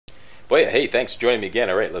But yeah, hey, thanks for joining me again.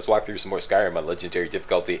 Alright, let's walk through some more Skyrim on Legendary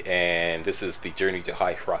difficulty. And this is the Journey to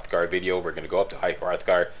High Hrothgar video. We're going to go up to High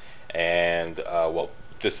Hrothgar. And, well,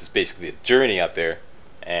 this is basically a journey up there.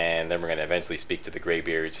 And then we're going to eventually speak to the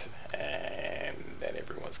Greybeards. And then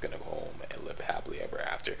everyone's going to go home and live happily ever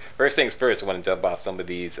after. First things first, I want to dump off some of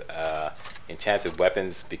these enchanted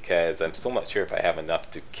weapons. Because I'm still not sure if I have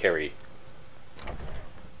enough to carry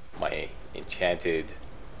my enchanted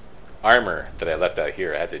armor that I left out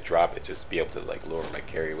here. I had to drop it just to be able to like lower my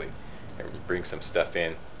carry weight and bring some stuff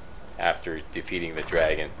in after defeating the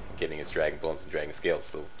dragon, getting his dragon bones and dragon scales.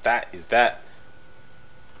 So that is that.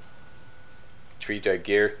 Tree dart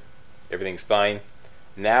gear, everything's fine.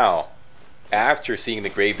 Now, after seeing the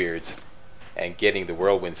Greybeards and getting the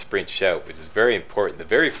whirlwind sprint shout, which is very important, the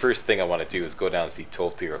very first thing I want to do is go down and see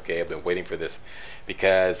Tolfdir. Okay, I've been waiting for this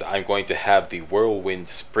because I'm going to have the whirlwind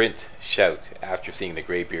sprint shout after seeing the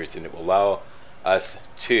Greybeards, and it will allow us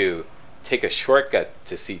to take a shortcut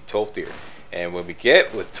to see Tolfdir. And when we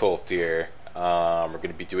get with Tolfdir, we're going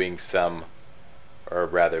to be doing some, or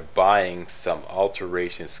rather buying some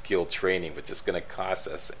alteration skill training, which is going to cost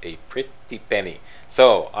us a pretty penny.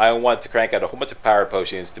 So I want to crank out a whole bunch of power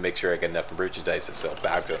potions to make sure I get enough merchandise to sell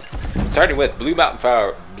back to them. Starting with blue mountain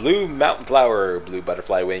flower, blue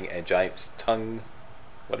butterfly wing, and giant's tongue.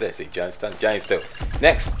 What did I say? Giant's tongue? Giant's toe.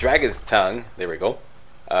 Next, dragon's tongue. There we go.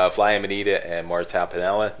 Fly amanita and mortal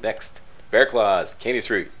panella. Next, bear claws, canis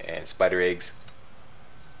root, and spider eggs.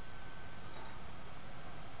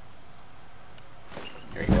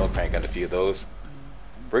 There we go, crank out a few of those.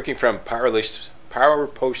 Working from power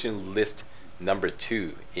potion list number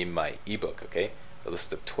 2 in my ebook, okay? A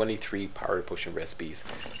list of 23 power potion recipes,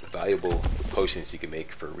 valuable potions you can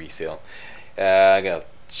make for resale. I'm going to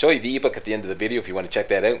show you the ebook at the end of the video if you want to check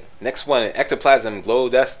that out. Next one, ectoplasm, glow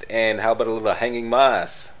dust, and how about a little hanging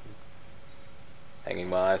moss? Hanging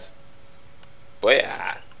moss. Boy,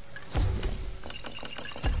 yeah.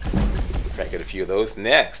 Crank out a few of those.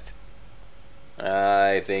 Next,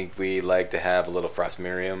 I think we like to have a little frost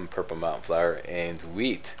miriam, purple mountain flower, and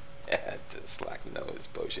wheat. Slack nose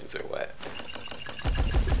potions or what?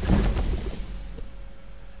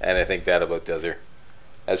 And I think that about does her.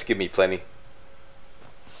 That's give me plenty.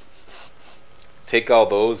 Take all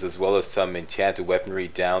those as well as some enchanted weaponry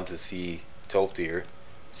down to see Tolfdir.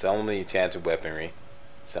 Sell them the enchanted weaponry.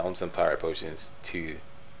 Sell them some power potions to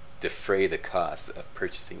defray the cost of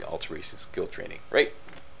purchasing alteration skill training. Right?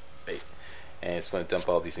 Right. And I just want to dump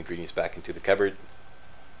all these ingredients back into the cupboard.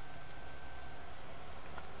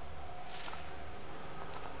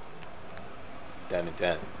 Done and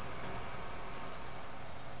done.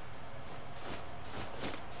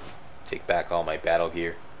 Take back all my battle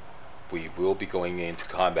gear. We will be going into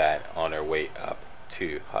combat on our way up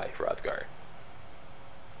to High Hrothgar.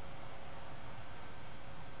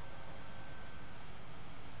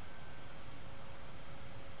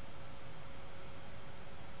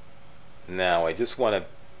 Now I just want to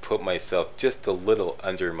put myself just a little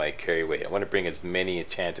under my carry weight. I want to bring as many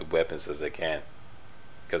enchanted weapons as I can,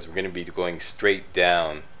 because we're going to be going straight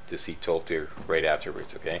down to see Tolfdir right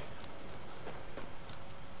afterwards, okay?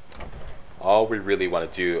 All we really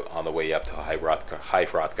want to do on the way up to High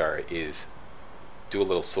Hrothgar is do a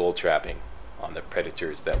little soul trapping on the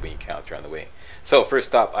predators that we encounter on the way. So first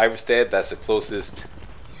stop, Iverstead. That's the closest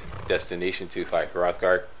destination to High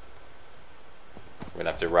Hrothgar. We're going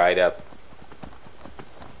to have to ride up.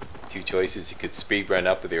 Two choices: you could speed run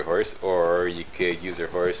up with your horse, or you could use your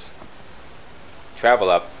horse, travel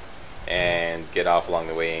up, and get off along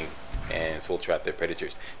the way and soul trap their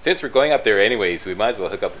predators. Since we're going up there anyways, we might as well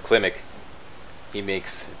hook up the Klimek. He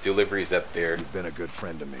makes deliveries up there. You've been a good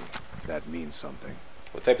friend to me. That means something.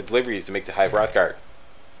 What type of deliveries to make to High Hrothgar?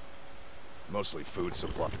 Mostly food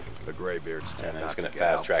supply. The Greybeards tend And I was not to going to get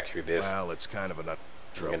fast out. track through this. Well, it's kind of a nut.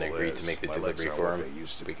 We're going to agree to make the My delivery legs for aren't what him. they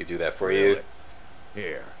used to We be. could do that for Really? you.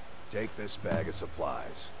 Here, take this bag of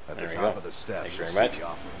supplies. At There the we top go. of the steps, Thank you you'll very see much. the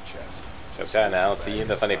offering chest. Shut Just down slip now. the See you bag in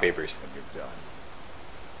the funny inside papers. and you're done.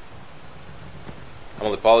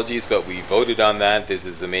 Humble apologies, but we voted on that. This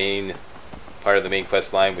is the main part of the main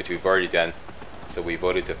quest line, which we've already done. So we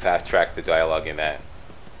voted to fast track the dialogue in that.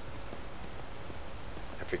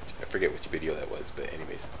 I forget which video that was, but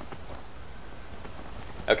anyways.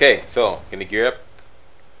 Okay, so gonna gear up.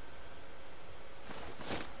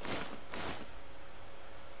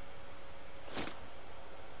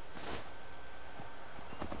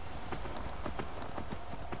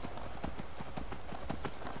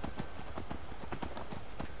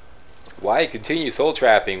 Why continue soul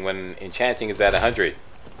trapping when enchanting is at 100?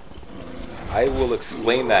 I will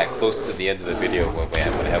explain that close to the end of the video when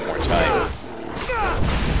I have more time.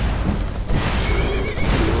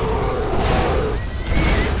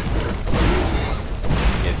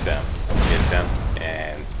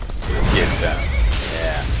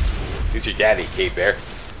 Who's your daddy, cave bear?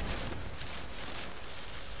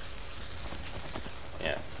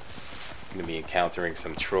 Yeah. I'm gonna be encountering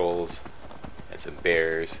some trolls and some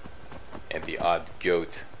bears and the odd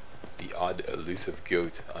goat, the odd elusive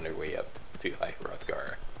goat on our way up to High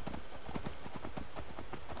Hrothgar.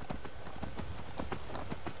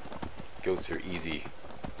 Goats are easy,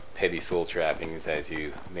 petty soul trappings, as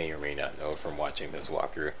you may or may not know from watching this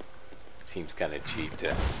walkthrough. Seems kind of cheap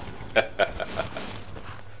to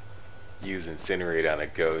use incinerate on a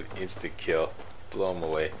goat, instant kill, blow him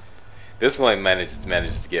away. This one manages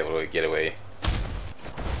to get away.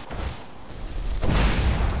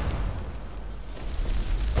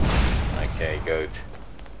 Okay, goat,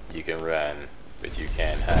 you can run, but you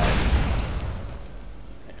can't hide.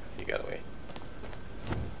 Yeah, you got away.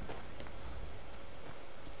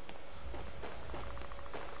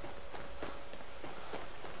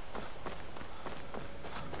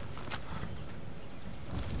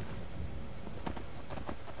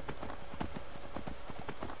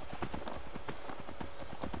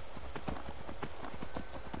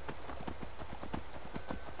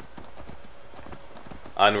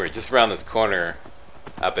 Onward, just around this corner,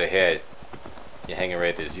 up ahead, you hang it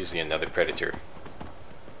right, there's usually another predator.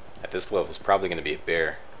 At this level, it's probably going to be a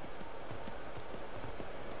bear.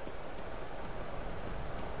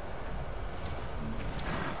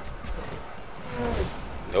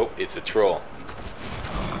 Nope, it's a troll.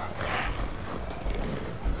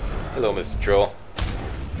 Hello, Mr. Troll.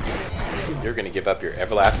 You're going to give up your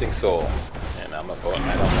everlasting soul. And I'm a boy,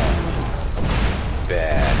 I don't know.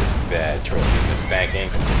 Bad troll. Give him a spanking.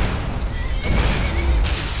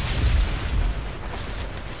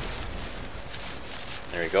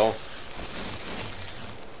 There we go.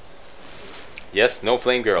 Yes, no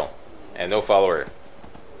flame girl. And no follower.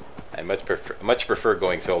 I much prefer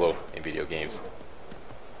going solo in video games.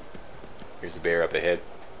 Here's a bear up ahead.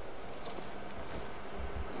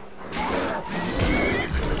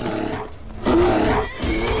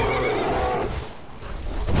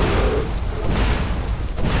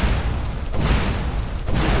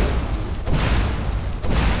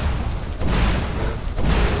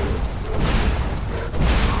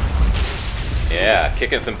 Yeah,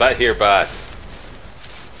 kicking some butt here, boss.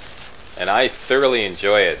 And I thoroughly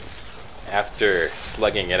enjoy it. After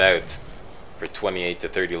slugging it out for 28 to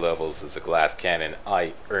 30 levels as a glass cannon,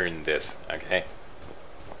 I earned this, okay?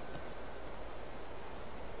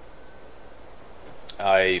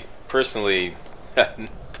 I personally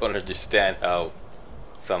don't understand how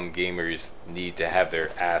some gamers need to have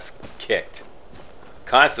their ass kicked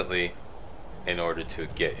constantly in order to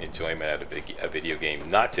get enjoyment out of a video game.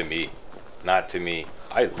 Not to me. Not to me.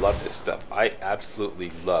 I love this stuff. I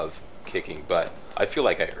absolutely love kicking butt. I feel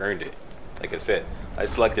like I earned it. Like I said, I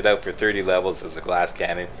slugged it out for 30 levels as a glass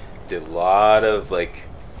cannon. Did a lot of like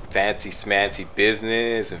fancy smancy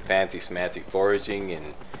business and fancy smancy foraging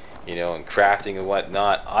and, you know, and crafting and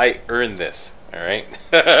whatnot. I earned this. Alright?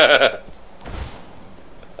 That's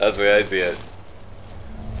the way I see it.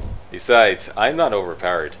 Besides, I'm not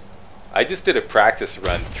overpowered. I just did a practice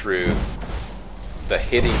run through the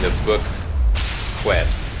hitting the books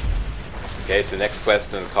quest. Okay, so next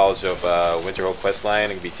quest in the College of Winterhold quest line, I'm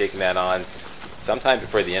going to be taking that on sometime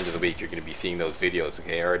before the end of the week. You're going to be seeing those videos.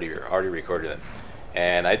 Okay, I already recorded them.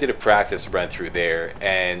 And I did a practice run through there,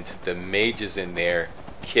 and the mages in there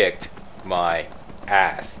kicked my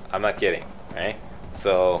ass. I'm not kidding, right?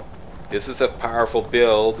 So this is a powerful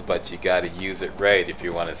build, but you got to use it right if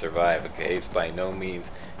you want to survive. Okay, it's by no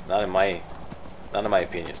means, not in my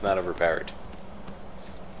opinion, it's not overpowered.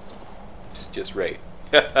 It's just right.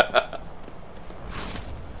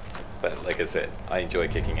 But like I said, I enjoy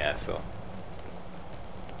kicking ass, so.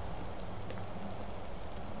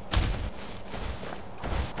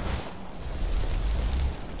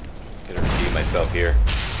 Gonna redeem myself here.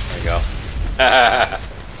 There we go.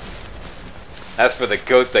 That's for the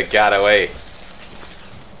goat that got away.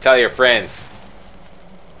 Tell your friends.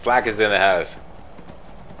 Slack is in the house.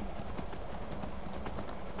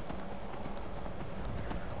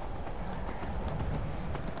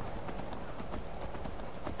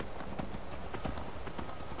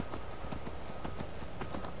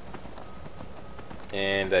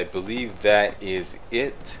 And I believe that is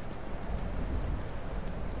it.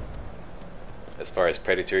 As far as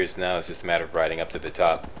predators, now it's just a matter of riding up to the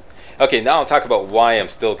top. Okay, now I'll talk about why I'm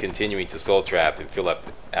still continuing to soul trap and fill up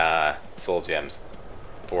soul gems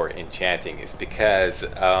for enchanting. It's because,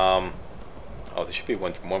 oh, there should be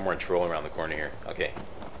one more troll around the corner here. Okay,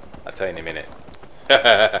 I'll tell you in a minute.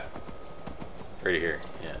 Right here,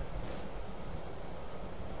 yeah.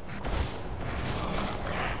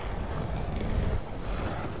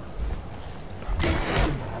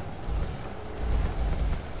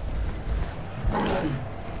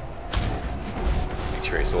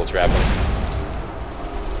 trap him.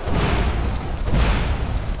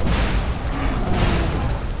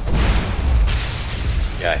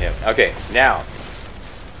 Got him. Okay, now.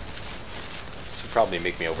 This will probably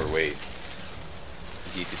make me overweight.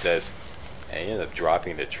 Indeed it does. And I ended up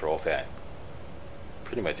dropping the troll fat.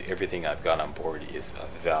 Pretty much everything I've got on board is of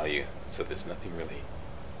value, so there's nothing really.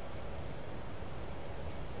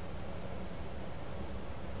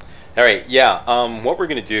 Alright, yeah, what we're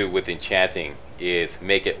going to do with enchanting is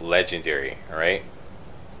make it legendary, alright?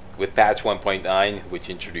 With patch 1.9, which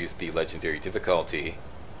introduced the legendary difficulty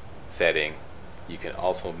setting, you can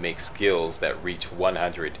also make skills that reach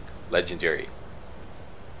 100 legendary.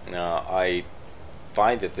 Now, I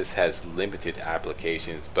find that this has limited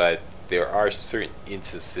applications, but there are certain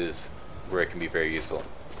instances where it can be very useful.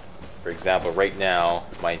 For example, right now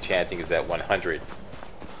my enchanting is at 100.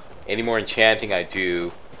 Any more enchanting I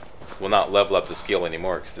do will not level up the skill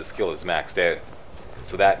anymore because the skill is maxed out.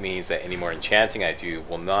 So that means that any more enchanting I do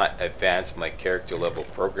will not advance my character level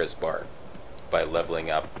progress bar by leveling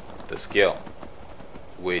up the skill,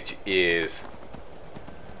 which is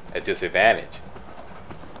a disadvantage.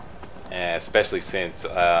 Especially since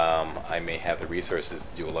I may have the resources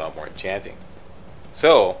to do a lot more enchanting.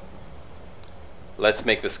 So let's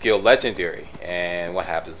make the skill legendary. And what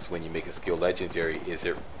happens when you make a skill legendary is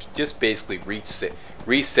it just basically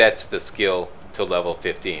resets the skill to level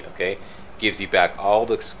 15. Okay, gives you back all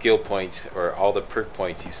the skill points or all the perk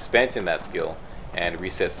points you spent in that skill and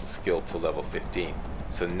resets the skill to level 15.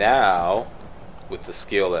 So now with the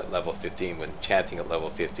skill at level 15, with enchanting at level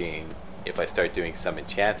 15, if I start doing some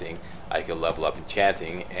enchanting, I can level up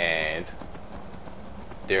enchanting and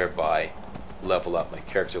thereby level up my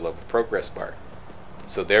character level progress bar.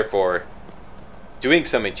 So therefore, doing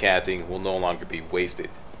some enchanting will no longer be wasted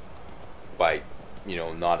by, you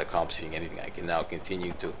know, not accomplishing anything. I can now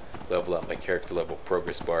continue to level up my character level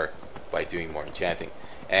progress bar by doing more enchanting.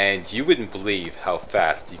 And you wouldn't believe how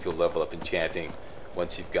fast you can level up enchanting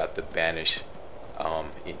once you've got the banish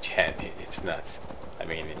enchant. It's nuts. I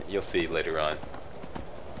mean, you'll see later on.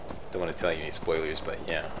 Don't want to tell you any spoilers, but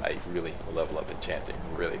yeah, I really level up enchanting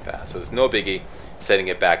really fast. So it's no biggie setting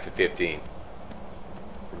it back to 15.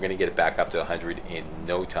 We're going to get it back up to 100 in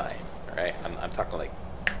no time. Alright, I'm talking like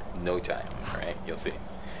no time. Alright, you'll see.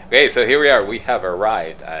 Okay, so here we are. We have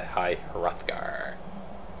arrived at High Hrothgar.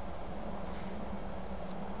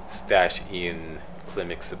 Stash in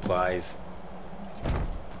Climic supplies.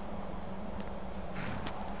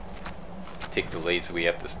 Take the lazy way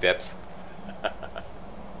up the steps.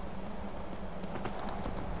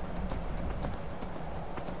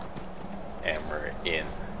 And we're in.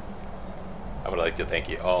 I would like to thank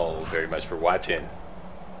you all very much for watching.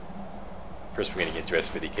 First, we're going to get dressed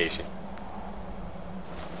for the occasion.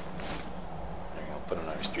 There we go, put on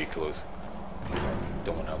our street clothes.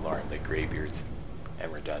 Don't want to alarm the Greybeards.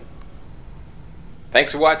 And we're done.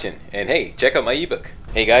 Thanks for watching, and hey, check out my ebook.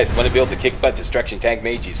 Hey guys, want to build the kick-butt destruction tank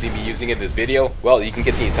mage you see me using in this video? Well, you can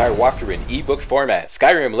get the entire walkthrough in ebook format.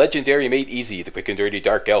 Skyrim Legendary Made Easy, the quick and dirty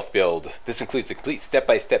Dark Elf build. This includes a complete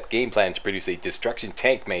step-by-step game plan to produce a destruction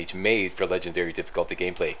tank mage made for legendary difficulty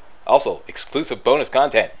gameplay. Also, exclusive bonus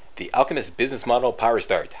content. The Alchemist Business Model Power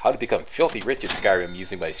Start. How to become filthy rich at Skyrim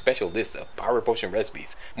using my special list of power potion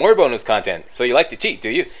recipes. More bonus content. So you like to cheat, do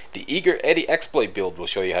you? The Eager Eddie exploit build will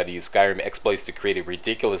show you how to use Skyrim exploits to create a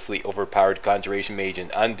ridiculously overpowered conjuration mage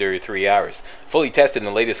in under 3 hours. Fully tested in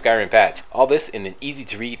the latest Skyrim patch. All this in an easy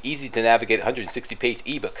to read, easy to navigate 160-page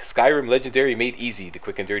ebook. Skyrim Legendary Made Easy, the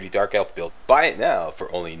quick and dirty Dark Elf build. Buy it now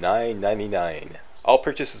for only $9.99. All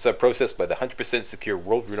purchases are processed by the 100% secure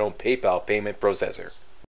world-renowned PayPal payment processor.